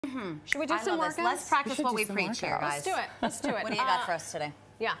Should we do some workouts? Let's practice what we preach here, guys. Let's do it. Let's do it. What do you got for us today?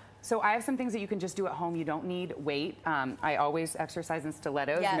 Yeah. So I have some things that you can just do at home. You don't need weight. I always exercise in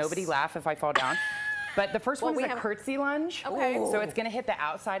stilettos. Yes. Nobody laugh if I fall down. But the first one is a curtsy lunge. Okay. So it's going to hit the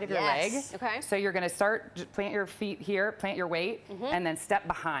outside of your leg. Okay. So you're going to start, just plant your feet here, plant your weight, and then step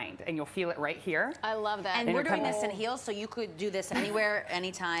behind, and you'll feel it right here. I love that. And we're doing this in heels, so you could do this anywhere,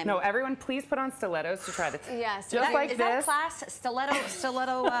 anytime. No, everyone, please put on stiletos to try this. Yes. Just like is this. that a class?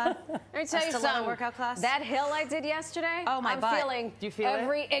 Stiletto, Let me tell you something. workout class? That hill I did yesterday, Oh, my I'm butt. feeling Do you feel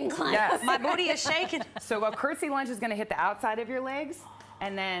every incline. Yes. My booty is shaking. So a curtsy lunge is going to hit the outside of your legs.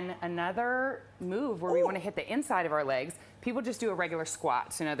 And then another move where we want to hit the inside of our legs, people just do a regular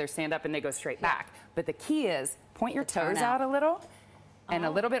squat. So, they stand up and they go straight back. But the key is point your toes out a little and a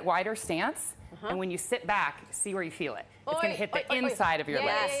little bit wider stance. And when you sit back, see where you feel it. It's going to hit the inside of your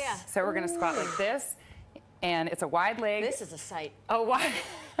legs. So we're going to squat like this. And it's a wide leg. This is a sight. A wide.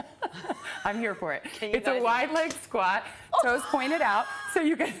 I'm here for it. It's a wide leg squat, toes pointed out, so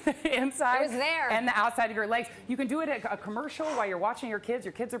you get the inside and the outside of your legs. You can do it at a commercial while you're watching your kids.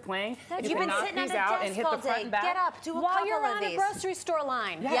 Your kids are playing. You've been sitting at the desk all day. Get up, do a couple of these. While you're on a grocery store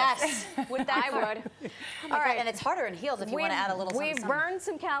line. Yes. With that, I would. All right, and it's harder in heels if you want to add a little something. We've burned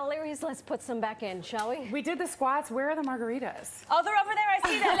some calories. Let's put some back in, shall we? We did the squats. Where are the margaritas? Oh, they're over there. I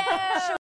see them.